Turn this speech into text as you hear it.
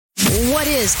What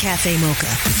is Cafe Mocha?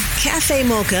 Cafe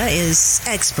Mocha is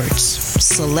experts,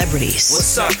 celebrities.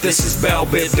 What's up? This is Belle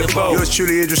Biv DeVoe. Yours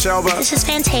truly, Idris Elba. This is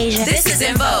Fantasia. This is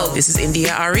En Vogue. This is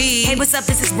India Ari. Hey, what's up?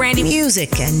 This is Brandy.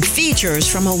 Music and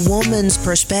features from a woman's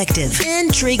perspective.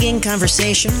 Intriguing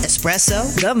conversation,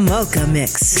 espresso, the Mocha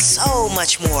Mix. So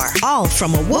much more. All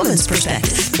from a woman's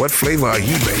perspective. What flavor are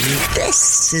you, baby?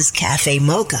 This is Cafe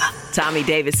Mocha. Tommy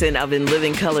Davidson of In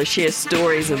Living Color shares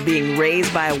stories of being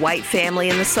raised by a white family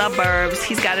in the suburbs.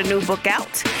 He's got a new book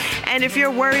out. And if you're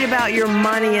worried about your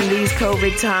money in these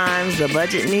COVID times, the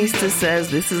Budgetnista says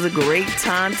this is a great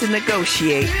time to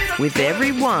negotiate with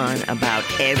everyone about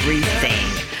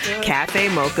everything. Cafe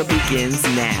Mocha begins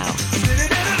now.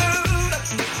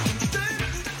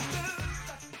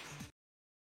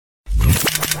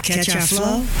 Catch our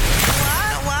flow?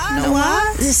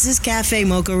 What? This is Cafe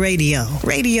Mocha Radio.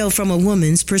 Radio from a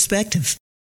woman's perspective.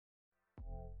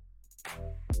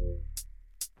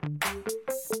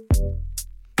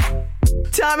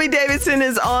 Tommy Davidson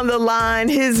is on the line.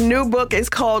 His new book is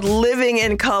called Living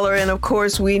in Color. And of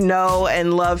course, we know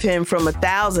and love him from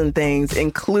 1,000 things,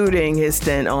 including his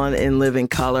stint on In Living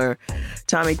Color.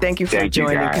 Tommy, thank you for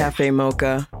joining Cafe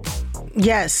Mocha.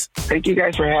 Yes. Thank you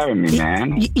guys for having me,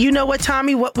 man. You know what,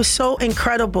 Tommy? What was so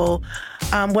incredible,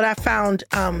 what I found,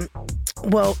 I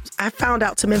found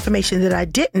out some information that I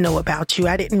didn't know about you.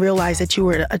 I didn't realize that you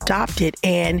were adopted,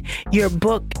 and your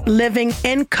book, Living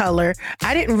in Color,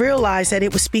 I didn't realize that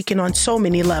it was speaking on so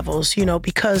many levels,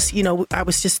 because, I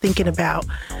was just thinking about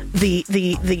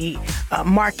the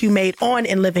mark you made on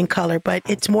In Living Color, but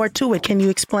it's more to it. Can you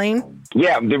explain?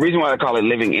 Yeah, the reason why I call it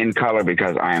Living in Color,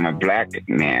 because I am a black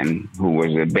man who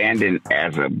was abandoned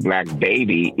as a black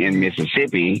baby in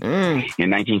Mississippi in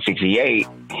 1968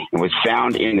 and was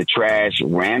found in the trash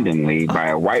randomly by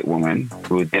a white woman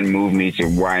who then moved me to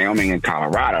Wyoming and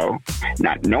Colorado,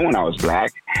 not knowing I was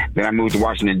black. Then I moved to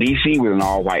Washington, D.C. with an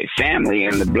all-white family,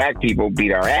 and the black people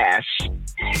beat our ass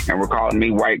and were calling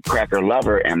me white cracker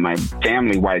lover and my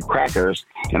family white crackers.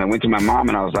 And I went to my mom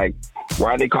and I was like,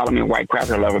 why are they calling me white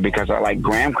cracker lover? Because I like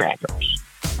graham crackers.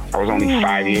 I was only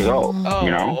 5 years old,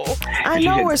 I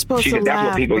know we're supposed to laugh. That's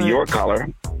what people your color.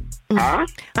 Huh?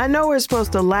 I know we're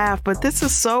supposed to laugh, but this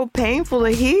is so painful to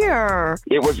hear.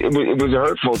 It was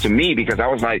hurtful to me because I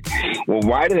was like, well,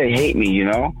 why do they hate me,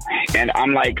 And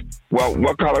I'm like, well,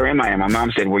 what color am I? And my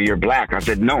mom said, well, you're black. I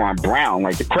said, no, I'm brown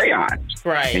like the crayons.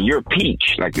 Right. And you're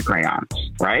peach like the crayons,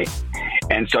 right?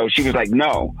 And so she was like,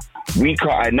 no,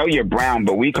 I know you're brown,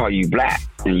 but we call you black.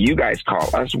 And you guys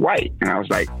call us white. And I was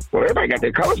like, well, everybody got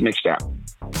their colors mixed up.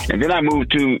 And then I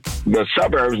moved to the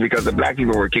suburbs because the black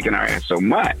people were kicking our ass so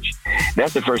much.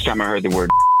 That's the first time I heard the word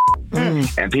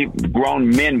and grown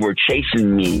men were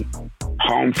chasing me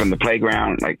home from the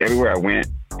playground. Like everywhere I went,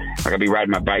 like I'd be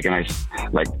riding my bike and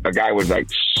a guy would like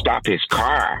stop his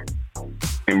car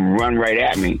and run right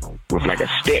at me with like a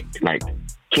stick, like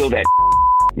kill that,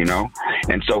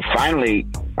 And so finally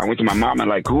I went to my mom and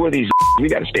like, who are these? We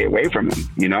got to stay away from them,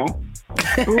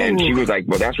 And she was like,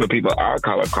 well, that's what people our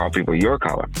color call people your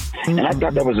color. And I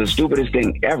thought that was the stupidest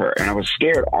thing ever. And I was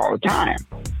scared all the time,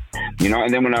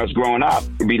 And then when I was growing up,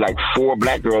 it'd be like 4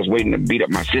 black girls waiting to beat up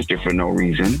my sister for no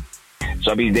reason.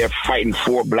 So I'd be there fighting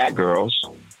 4 black girls.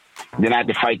 Then I had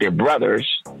to fight their brothers.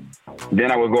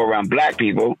 Then I would go around white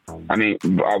people,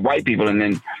 and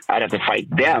then I'd have to fight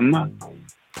them.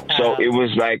 So it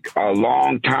was like a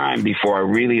long time before I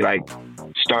really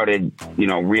started,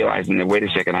 realizing that, wait a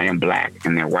second, I am black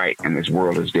and they're white and this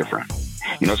world is different.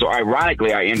 So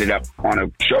ironically, I ended up on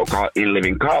a show called In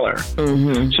Living Color.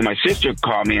 Mm-hmm. So my sister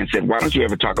called me and said, why don't you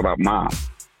ever talk about mom?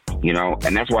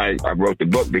 And that's why I wrote the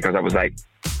book, because I was like,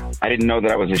 I didn't know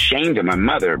that I was ashamed of my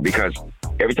mother, because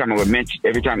every time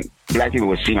black people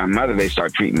would see my mother, they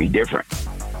start treating me different.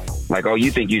 Like, oh,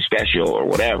 you think you special or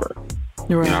whatever.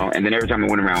 Right. And then every time I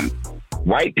went around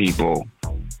white people,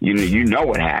 you know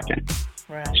what happened.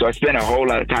 Right. So I spent a whole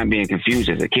lot of time being confused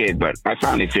as a kid, but I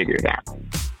finally figured it out.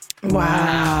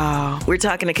 Wow. We're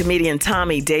talking to comedian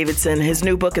Tommy Davidson. His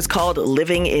new book is called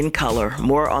Living in Color.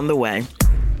 More on the way.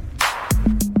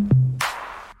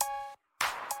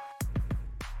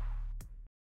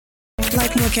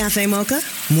 Like more Cafe Mocha?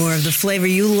 More of the flavor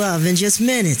you love in just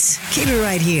minutes. Keep it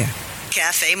right here.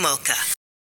 Cafe Mocha.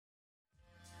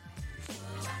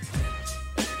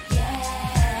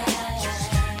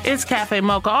 It's Cafe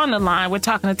Mocha on the line. We're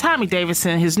talking to Tommy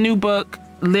Davidson, his new book,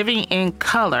 Living in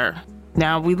Color.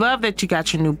 Now, we love that you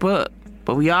got your new book,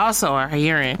 but we also are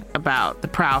hearing about the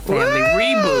Proud Family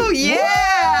reboot.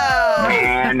 Yeah!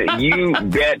 And you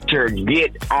better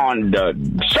get on the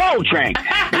Soul Train.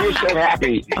 We were so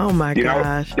happy. Oh, my you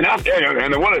gosh. Know?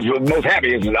 And the one that's most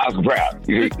happy is Oscar Proud.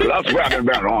 You see, Oscar Proud has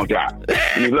been around a long time.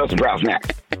 And he loves the Proud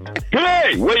snack.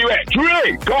 Hey, where you at?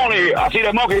 Trey, come on in here. I see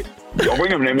that monkey. Don't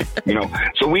bring him to me. You know.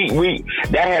 So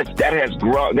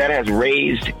that has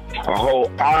raised a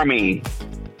whole army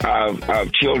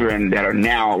of children that are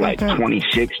now like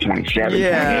 26, 27,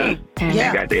 28.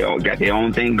 Yeah. They got their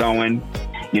own thing going.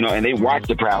 You know, and they watch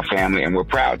the Proud Family, and we're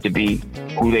proud to be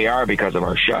who they are because of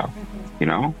our show. You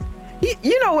know?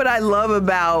 You know what I love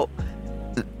about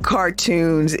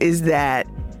cartoons is that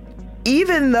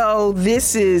even though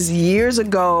this is years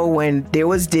ago when there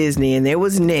was Disney and there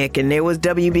was Nick and there was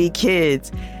WB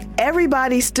Kids,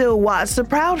 everybody still watched the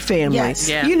Proud Family. Yes.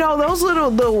 Yeah. You know, those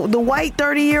little, the white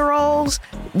 30-year-olds,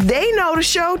 they know the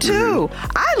show too.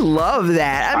 I love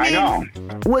that. I mean,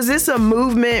 was this a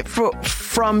movement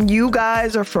from you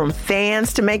guys or from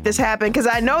fans to make this happen? Because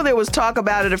I know there was talk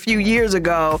about it a few years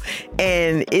ago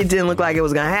and it didn't look like it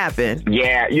was going to happen.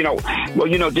 Yeah,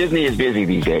 Disney is busy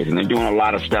these days and they're doing a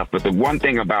lot of stuff. But the one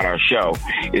thing about our show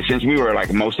is since we were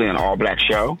like mostly an all-black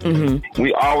show,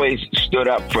 we always stood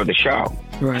up for the show.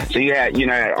 Right. So you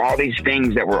had all these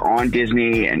things that were on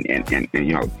Disney and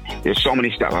there's so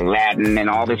many stuff, Aladdin and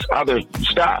all this other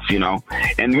stuff,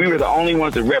 and we were the only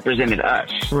ones that represented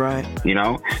us. Right.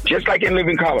 Just like in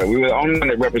Living Color, we were the only one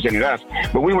that represented us,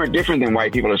 but we weren't different than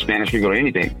white people or Spanish people or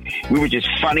anything. We were just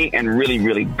funny and really,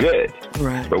 really good.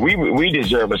 Right. But we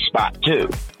deserve a spot too.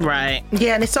 Right.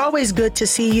 Yeah, and it's always good to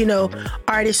see,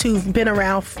 artists who've been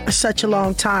around for such a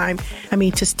long time. I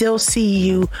mean, to still see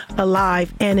you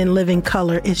alive and in living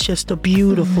color is just a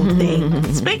beautiful thing.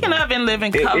 Speaking of in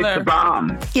living color, it's the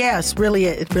bomb. Yes, really,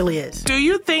 it really is. Do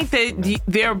you think that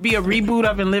there'll be a reboot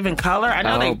of In Living Color? I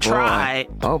know they tried.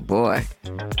 Oh boy.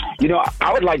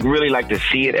 I would really like to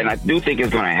see it, and I do think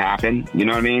it's going to happen. You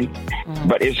know what I mean?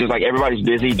 But it's just like everybody's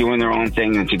busy doing their own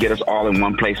thing, and to get us all in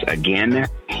one place again.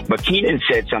 But Keenan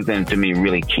said something to me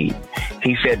really key.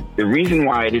 He said, the reason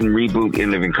why I didn't reboot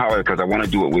In Living Color because I want to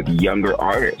do it with younger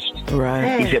artists.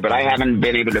 Right. He said, but I haven't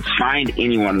been able to find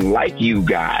anyone like you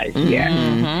guys yet.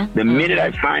 The minute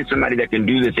I find somebody that can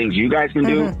do the things you guys can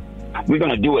do, we're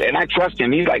going to do it. And I trust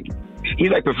him. He's like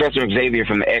Professor Xavier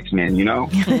from the X-Men, He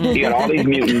got all these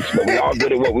mutants, but we're all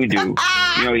good at what we do.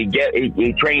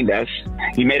 He trained us.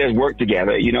 He made us work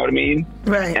together. You know what I mean?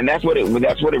 Right. And that's what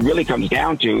it really comes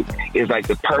down to is like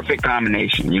the perfect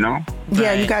combination,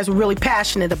 Yeah, you guys were really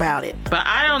passionate about it. But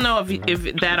I don't know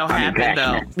if that'll happen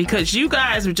though, because you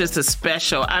guys are just a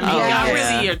special. I mean, y'all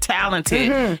really are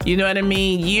talented. You know what I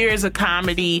mean? Years of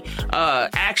comedy,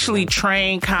 actually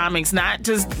trained comics, not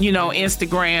just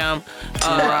Instagram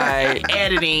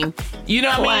editing. You know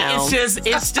what I mean?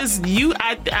 It's just you.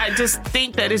 I just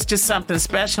think that it's just something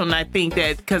special, and I think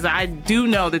that because I do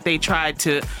know that they tried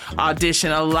to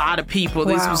audition a lot of people.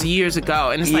 This was years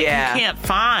ago, and it's like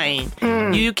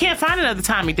you can't find another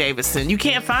Tommy Davidson. You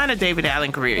can't find a David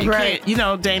Allen Greer. You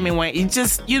can't, Damon Wayne. You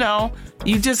just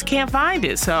can't find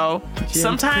it. So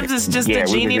sometimes it's just the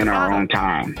genie in in the our bottle. own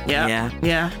time.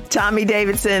 Yeah. Tommy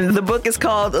Davidson. The book is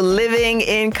called Living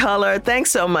in Color.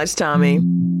 Thanks so much, Tommy.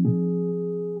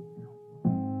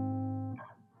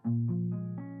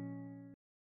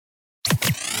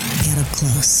 Get up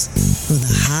close with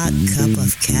a hot cup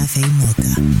of cafe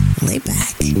mocha. Lay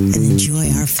back and enjoy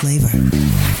our flavor.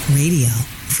 Radio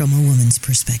from a woman's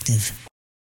perspective.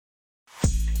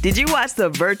 Did you watch the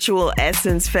virtual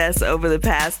Essence Fest over the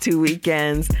past 2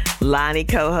 weekends? Lonnie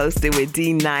co-hosted with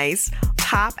D Nice.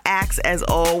 Top acts as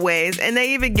always, and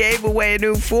they even gave away a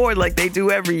new Ford like they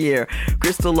do every year.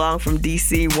 Crystal Long from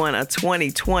DC won a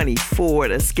 2020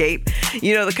 Ford Escape.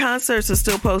 The concerts are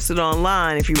still posted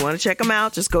online. If you want to check them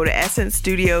out, just go to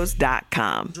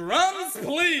essencestudios.com. Drums,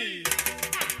 please.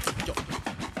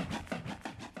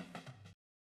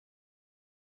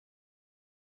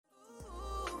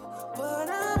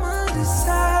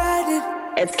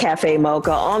 It's Cafe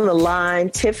Mocha. On the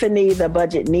line, Tiffany, the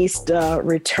Budgetnista,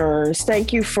 returns.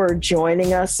 Thank you for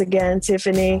joining us again,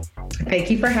 Tiffany.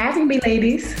 Thank you for having me,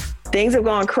 ladies. Things have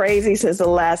gone crazy since the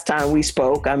last time we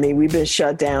spoke. I mean, we've been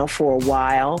shut down for a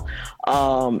while.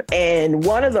 And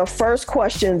one of the first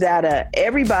questions out of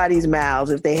everybody's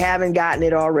mouths, if they haven't gotten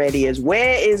it already, is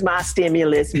where is my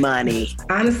stimulus money?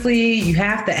 Honestly, you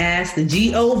have to ask the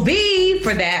GOV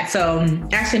for that. So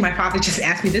actually, my father just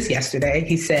asked me this yesterday.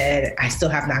 He said, I still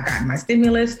have not gotten my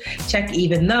stimulus check,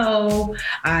 even though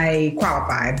I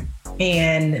qualified.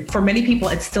 And for many people,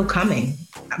 it's still coming.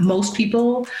 most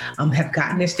people have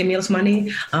gotten their stimulus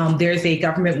money. There's a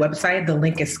government website, the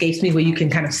link escapes me, where you can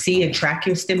kind of see and track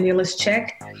your stimulus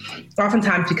check.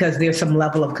 Oftentimes because there's some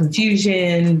level of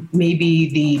confusion, maybe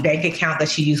the bank account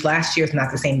that you used last year is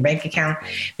not the same bank account.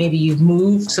 Maybe you've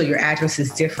moved, so your address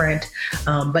is different.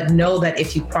 But know that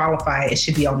if you qualify, it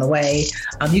should be on the way.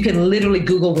 You can literally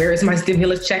Google, where is my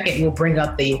stimulus check? It will bring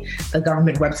up the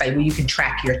government website where you can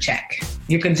track your check.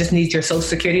 You can just need your social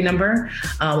security number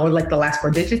or like the last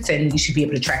 4 digits, and you should be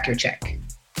able to track your check.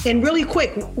 And really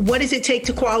quick, what does it take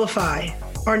to qualify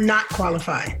or not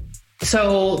qualify?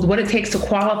 So what it takes to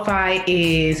qualify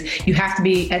is you have to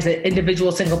be, as an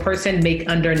individual single person, make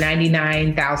under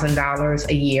 $99,000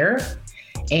 a year.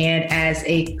 And as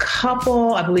a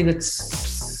couple, I believe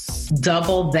it's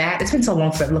double that. It's been so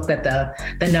long since I've looked at the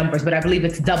numbers, but I believe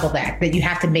it's double that you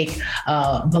have to make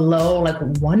below like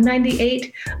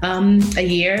 $198 a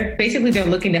year. Basically, they're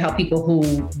looking to help people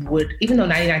who would, even though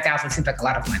 $99,000 seems like a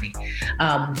lot of money,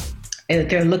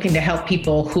 they're looking to help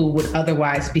people who would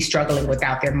otherwise be struggling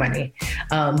without their money.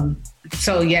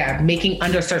 So yeah, making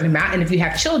under a certain amount. And if you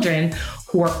have children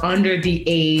who are under the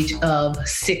age of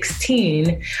 16,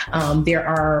 there's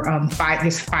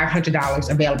 $500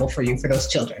 available for you for those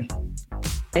children.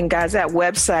 And guys, that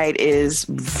website is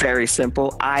very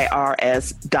simple,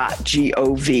 irs.gov.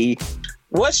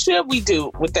 What should we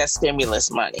do with that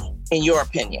stimulus money, in your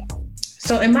opinion?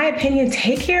 So in my opinion,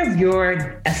 take care of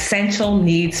your essential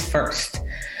needs first.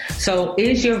 So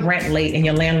is your rent late and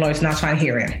your landlord's not trying to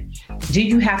hear it? Do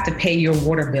you have to pay your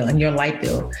water bill and your light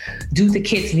bill? Do the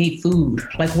kids need food?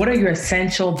 Like, what are your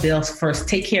essential bills first?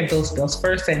 Take care of those bills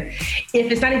first. And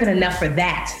if it's not even enough for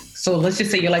that, so let's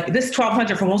just say you're like, this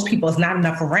 $1,200 for most people is not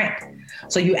enough for rent.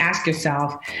 So you ask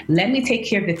yourself, let me take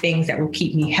care of the things that will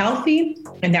keep me healthy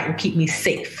and that will keep me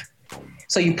safe.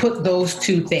 So you put those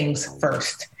two things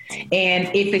first. And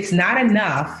if it's not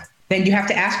enough, then you have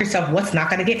to ask yourself what's not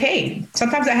going to get paid.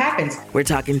 Sometimes that happens. We're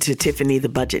talking to Tiffany the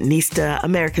Budgetnista,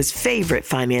 America's favorite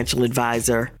financial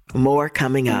advisor. More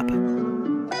coming up.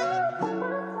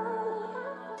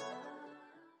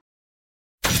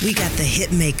 We got the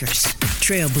hit makers,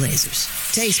 trailblazers,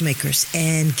 tastemakers,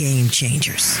 and game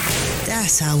changers.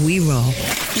 That's how we roll.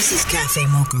 This is Cafe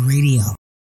Mocha Radio.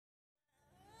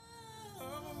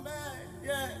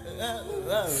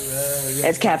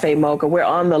 It's Cafe Mocha. We're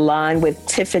on the line with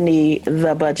Tiffany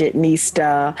the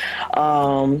Budgetnista.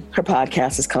 Her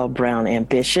podcast is called Brown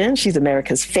Ambition. She's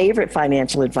America's favorite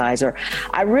financial advisor.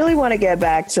 I really want to get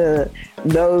back to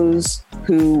those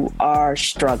who are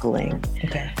struggling.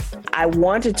 Okay. I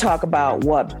want to talk about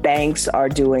what banks are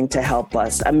doing to help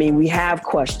us. I mean, we have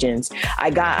questions. I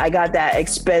got that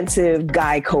expensive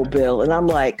Geico bill, and I'm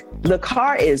like, the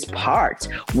car is parked.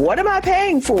 What am I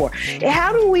paying for?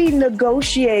 How do we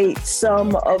negotiate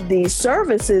some of these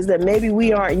services that maybe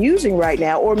we aren't using right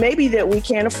now, or maybe that we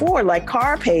can't afford, like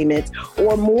car payments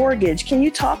or mortgage? Can you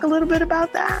talk a little bit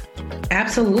about that?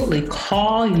 Absolutely.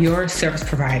 Call your service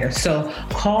provider. So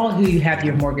call who you have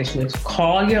your mortgage with.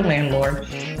 Call your landlord.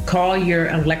 Call your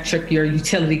electric, your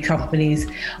utility companies.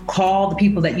 Call the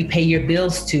people that you pay your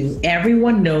bills to.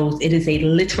 Everyone knows it is a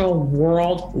literal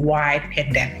worldwide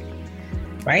pandemic,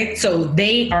 right? So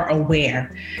they are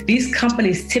aware. These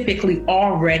companies typically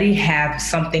already have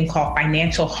something called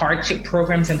financial hardship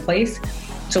programs in place.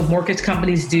 So mortgage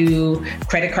companies do,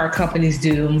 credit card companies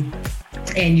do,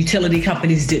 and utility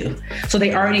companies do. So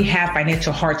they already have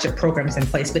financial hardship programs in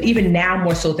place. But even now,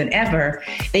 more so than ever,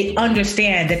 they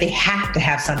understand that they have to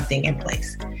have something in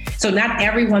place. So not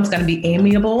everyone's going to be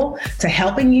amiable to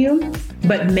helping you,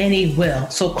 but many will.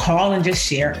 So call and just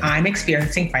share, I'm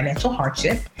experiencing financial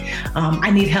hardship. I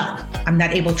need help. I'm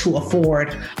not able to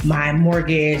afford my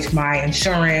mortgage, my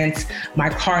insurance, my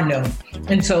car note.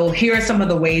 And so here are some of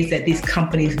the ways that these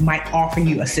companies might offer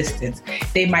you assistance.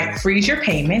 They might freeze your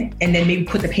payment and then maybe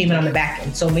put the payment on the back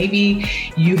end. So maybe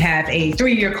you have a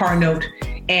 3-year car note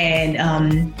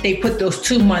and they put those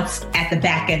 2 months at the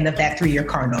back end of that 3-year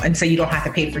car note. And so you don't have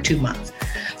to pay for 2 months.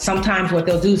 Sometimes what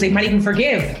they'll do is they might even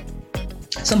forgive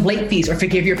some late fees or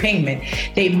forgive your payment.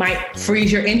 They might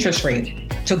freeze your interest rate.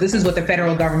 So this is what the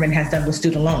federal government has done with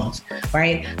student loans,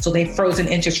 right? So they've frozen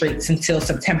interest rates until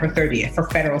September 30th for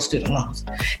federal student loans.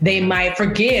 They might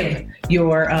forgive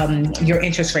your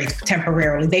interest rates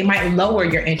temporarily. They might lower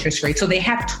your interest rate. So they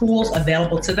have tools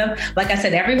available to them. Like I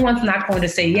said, everyone's not going to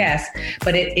say yes,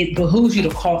 but it behooves you to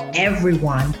call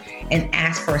everyone and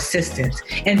ask for assistance.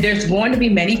 And there's going to be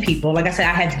many people, like I said,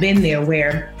 I have been there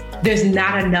where there's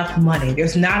not enough money.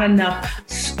 There's not enough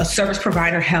service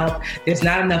provider help. There's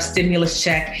not enough stimulus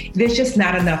check. There's just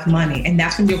not enough money. And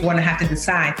that's when you're going to have to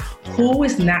decide who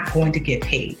is not going to get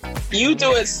paid. You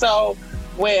do it so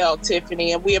well,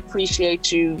 Tiffany, and we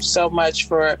appreciate you so much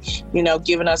for,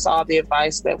 giving us all the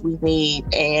advice that we need.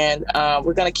 And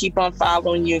we're going to keep on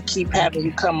following you and keep having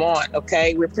you come on.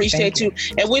 Okay. We appreciate you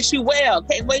and wish you well.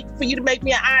 Can't wait for you to make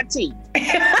me an auntie.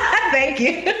 Thank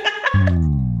you.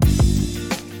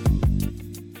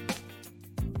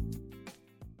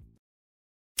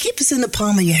 Keep us in the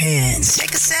palm of your hands.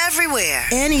 Take us everywhere.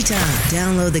 Anytime.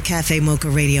 Download the Cafe Mocha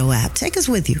Radio app. Take us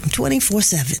with you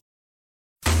 24/7.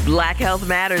 Black Health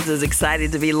Matters is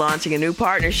excited to be launching a new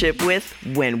partnership with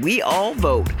When We All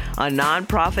Vote, a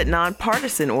nonprofit,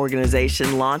 nonpartisan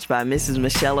organization launched by Mrs.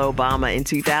 Michelle Obama in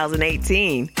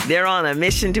 2018. They're on a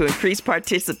mission to increase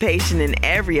participation in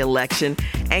every election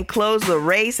and close the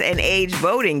race and age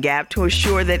voting gap to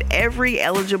ensure that every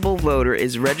eligible voter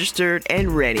is registered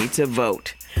and ready to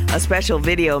vote. A special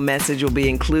video message will be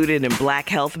included in Black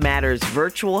Health Matters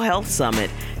Virtual Health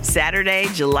Summit, Saturday,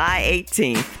 July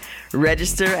 18th.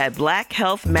 Register at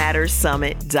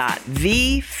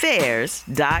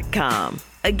blackhealthmattersummit.vfairs.com.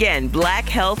 Again,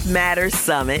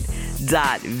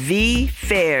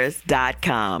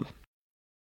 blackhealthmattersummit.vfairs.com.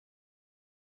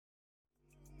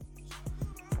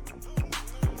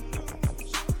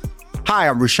 Hi,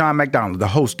 I'm Rushion McDonald, the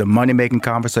host of Money Making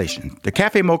Conversation. The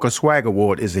Cafe Mocha Swag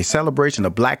Award is a celebration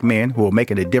of Black men who are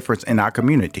making a difference in our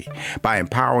community by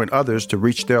empowering others to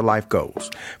reach their life goals.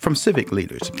 From civic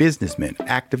leaders, businessmen,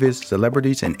 activists,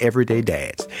 celebrities, and everyday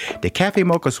dads. The Cafe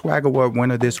Mocha Swag Award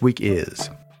winner this week is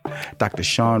Dr.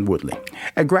 Sean Woodley.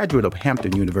 A graduate of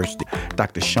Hampton University,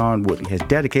 Dr. Sean Woodley has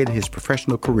dedicated his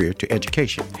professional career to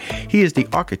education. He is the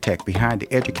architect behind the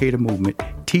educator movement,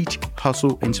 Teach,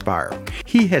 Hustle, Inspire.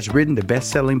 He has written the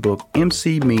best-selling book,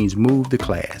 MC Means Move the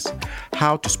Class,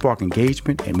 How to Spark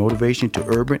Engagement and Motivation to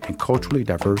Urban and Culturally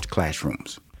Diverse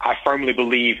Classrooms. I firmly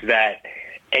believe that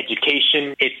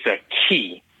education, it's a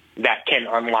key that can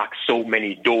unlock so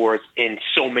many doors in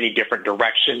so many different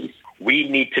directions. We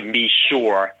need to be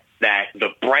sure that the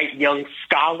bright young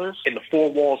scholars in the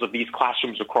four walls of these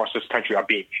classrooms across this country are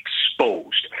being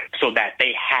exposed so that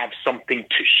they have something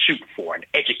to shoot for, and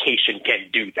education can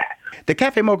do that. The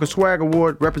Cafe Mocha Swag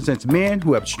Award represents men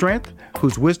who have strength,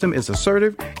 whose wisdom is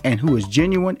assertive, and who is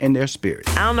genuine in their spirit.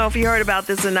 I don't know if you heard about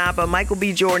this or not, but Michael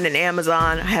B. Jordan and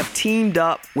Amazon have teamed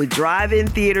up with drive-in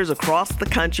theaters across the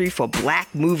country for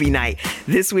Black Movie Night.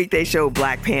 This week they showed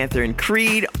Black Panther and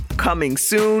Creed. Coming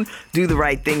soon, Do the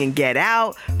Right Thing and Get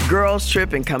Out, Girls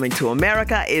Trip, and Coming to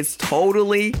America is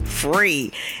totally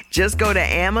free. Just go to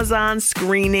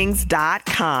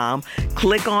AmazonScreenings.com,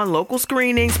 click on local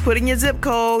screenings, put in your zip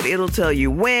code. It'll tell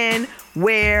you when,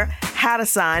 where, how to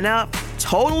sign up.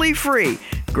 Totally free.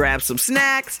 Grab some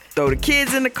snacks, throw the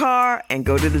kids in the car, and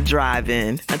go to the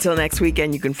drive-in. Until next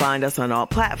weekend, you can find us on all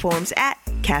platforms at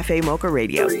Cafe Mocha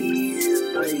Radio.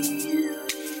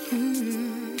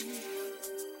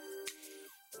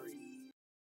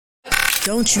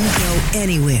 Don't you go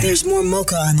anywhere. There's more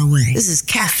mocha on the way. This is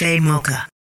Cafe Mocha.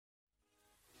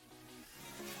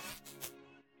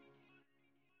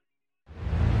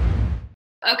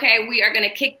 Okay, we are going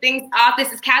to kick things off.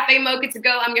 This is Cafe Mocha to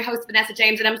go. I'm your host, Vanessa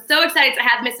James, and I'm so excited to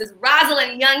have Mrs.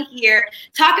 Rosalind Young here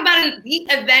talk about the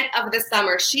event of the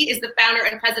summer. She is the founder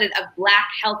and president of Black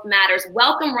Health Matters.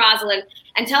 Welcome, Rosalind,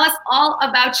 and tell us all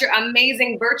about your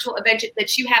amazing virtual event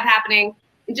that you have happening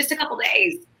in just a couple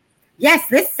days. Yes,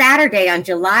 this Saturday on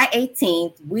July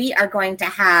 18th, we are going to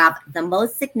have the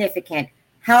most significant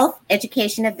health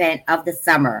education event of the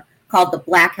summer called the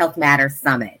Black Health Matters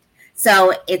Summit.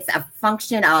 So it's a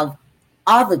function of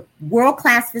all the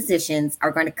world-class physicians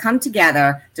are going to come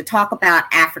together to talk about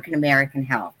African-American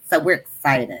health. So we're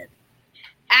excited.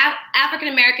 African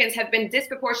Americans have been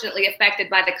disproportionately affected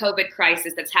by the COVID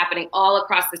crisis that's happening all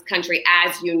across this country,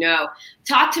 as you know.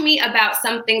 Talk to me about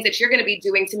some things that you're going to be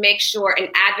doing to make sure and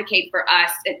advocate for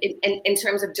us in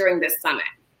terms of during this summit.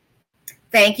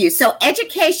 Thank you. So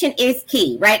education is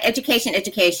key, right?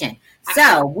 Education.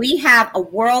 So we have a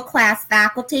world-class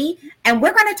faculty, and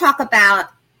we're going to talk about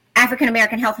African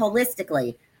American health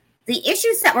holistically. The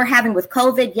issues that we're having with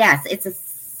COVID, yes, it's a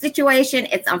situation,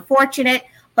 it's unfortunate,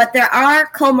 but there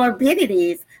are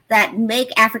comorbidities that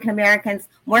make African Americans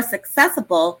more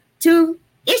susceptible to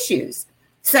issues.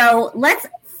 So let's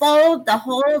fold the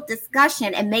whole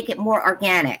discussion and make it more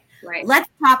organic. Right. Let's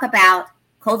talk about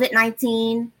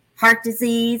COVID-19, heart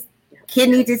disease,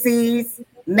 kidney disease,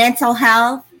 mental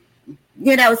health,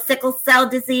 sickle cell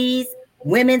disease,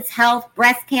 women's health,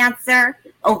 breast cancer,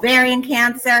 ovarian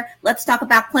cancer. Let's talk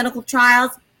about clinical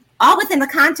trials, all within the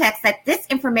context that this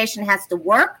information has to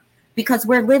work, because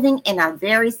we're living in a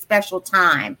very special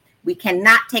time. We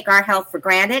cannot take our health for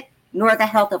granted, nor the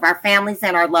health of our families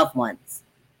and our loved ones.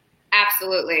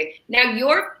 Absolutely. Now,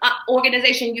 your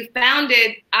organization you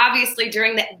founded, obviously,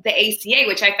 during the ACA,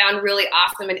 which I found really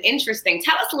awesome and interesting.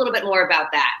 Tell us a little bit more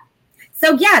about that.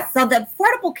 So, yes, so the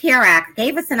Affordable Care Act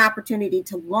gave us an opportunity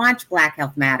to launch Black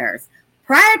Health Matters.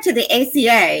 Prior to the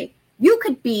ACA, you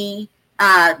could be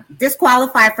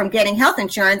disqualified from getting health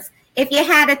insurance if you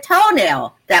had a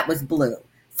toenail that was blue.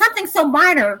 Something so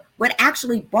minor would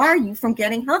actually bar you from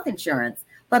getting health insurance.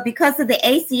 But because of the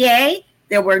ACA,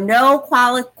 there were no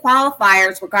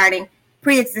qualifiers regarding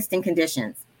pre-existing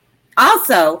conditions.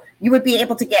 Also, you would be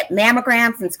able to get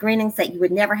mammograms and screenings that you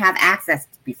would never have access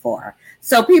to before.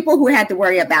 So people who had to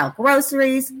worry about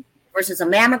groceries versus a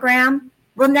mammogram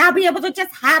will now be able to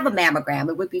just have a mammogram.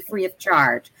 It would be free of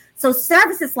charge. So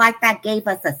services like that gave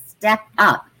us a step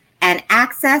up, and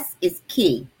access is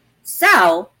key.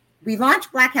 So we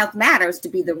launched Black Health Matters to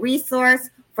be the resource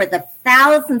for the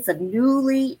thousands of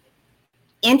newly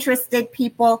interested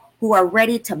people who are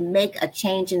ready to make a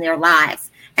change in their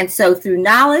lives. And so through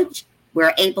knowledge,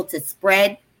 we're able to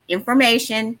spread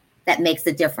information that makes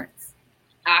a difference.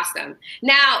 Awesome.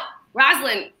 Now,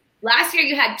 Rosalind, last year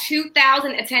you had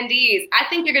 2,000 attendees. I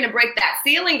think you're going to break that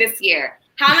ceiling this year.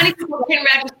 How many people can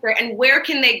register, and where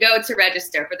can they go to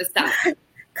register for the summit?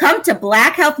 Come to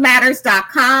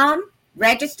blackhealthmatters.com,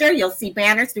 register. You'll see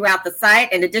banners throughout the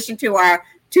site. In addition to our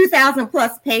 2,000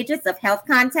 plus pages of health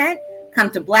content, come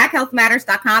to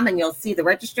blackhealthmatters.com and you'll see the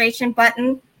registration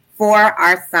button for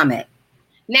our summit.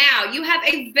 Now, you have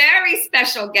a very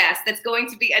special guest that's going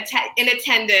to be in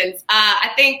attendance. I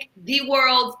think the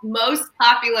world's most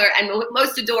popular and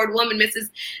most adored woman,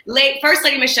 First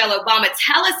Lady Michelle Obama.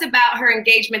 Tell us about her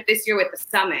engagement this year with the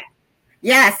summit.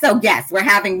 Yeah, so yes, we're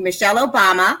having Michelle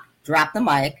Obama, drop the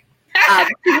mic.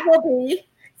 She will be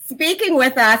speaking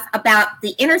with us about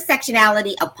the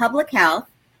intersectionality of public health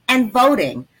and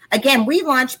voting. Again, we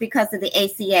launched because of the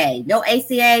ACA. No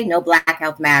ACA, no Black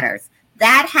Health Matters.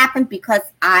 That happened because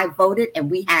I voted and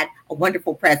we had a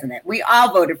wonderful president. We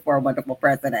all voted for a wonderful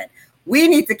president. We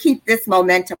need to keep this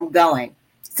momentum going.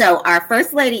 So our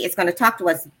First Lady is going to talk to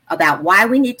us about why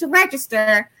we need to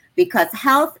register, because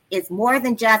health is more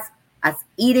than just us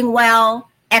eating well,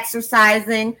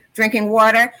 exercising, drinking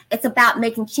water. It's about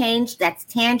making change that's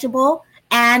tangible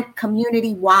and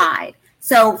community-wide.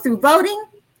 So through voting,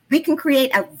 we can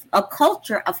create a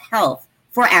culture of health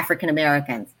for African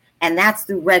Americans. And that's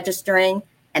through registering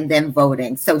and then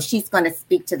voting. So she's going to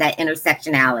speak to that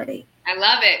intersectionality. I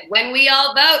love it. When we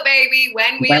all vote, baby.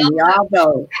 When we all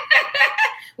vote.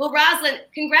 Well, Rosalind,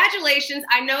 congratulations.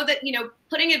 I know that,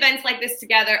 putting events like this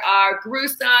together are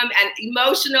gruesome and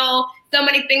emotional. So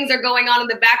many things are going on in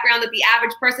the background that the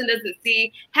average person doesn't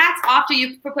see. Hats off to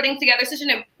you for putting together such an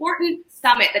important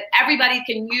summit that everybody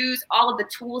can use all of the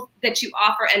tools that you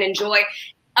offer and enjoy.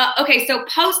 Okay, so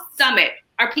post-summit,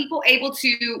 are people able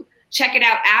to check it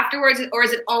out afterwards, or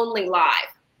is it only live?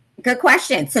 Good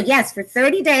question. So yes, for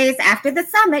 30 days after the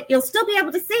summit, you'll still be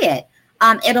able to see it.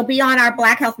 It'll be on our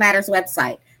Black Health Matters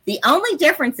website. The only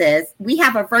difference is we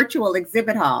have a virtual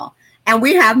exhibit hall, and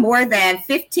we have more than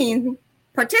 15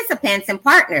 participants and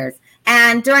partners.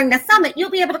 And during the summit,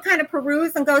 you'll be able to kind of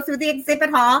peruse and go through the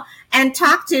exhibit hall and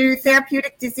talk to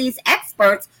therapeutic disease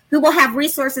experts who will have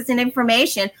resources and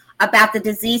information about the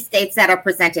disease states that are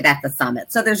presented at the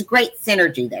summit. So there's great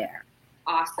synergy there.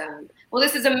 Awesome. Well,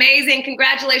 this is amazing.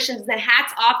 Congratulations and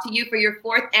hats off to you for your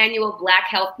 4th annual Black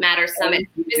Health Matters Summit.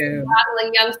 Mrs.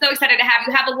 Rosalind Young, so excited to have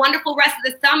you. Have a wonderful rest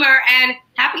of the summer and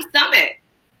happy summit.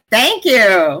 Thank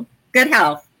you. Good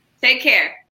health. Take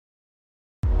care.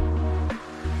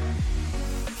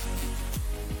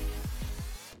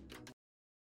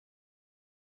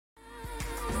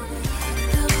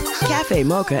 Cafe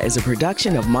Mocha is a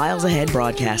production of Miles Ahead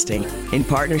Broadcasting in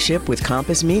partnership with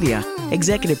Compass Media.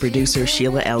 Executive producer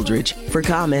Sheila Eldridge. For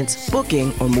comments,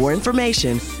 booking, or more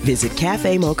information, visit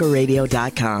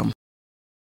cafemocharadio.com.